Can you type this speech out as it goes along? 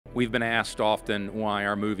We've been asked often why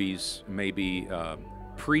our movies may be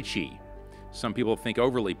preachy. Some people think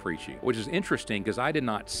overly preachy, which is interesting because I did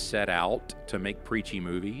not set out to make preachy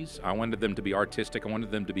movies. I wanted them to be artistic. I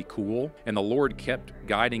wanted them to be cool. And the Lord kept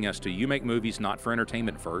guiding us to, you make movies not for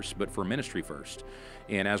entertainment first, but for ministry first.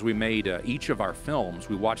 And as we made each of our films,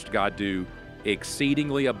 we watched God do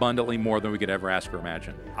exceedingly abundantly more than we could ever ask or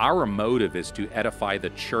imagine. Our motive is to edify the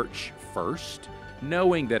church first,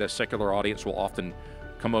 knowing that a secular audience will often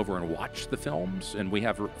come over and watch the films, and we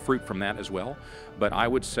have fruit from that as well. But I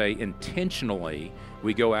would say intentionally,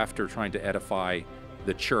 we go after trying to edify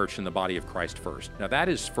the church and the body of Christ first. Now that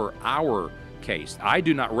is for our case. I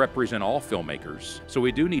do not represent all filmmakers, so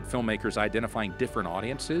we do need filmmakers identifying different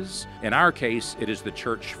audiences. In our case, it is the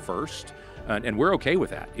church first. And we're okay with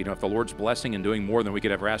that. You know, if the Lord's blessing and doing more than we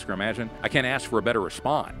could ever ask or imagine, I can't ask for a better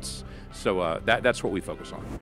response. So that's what we focus on.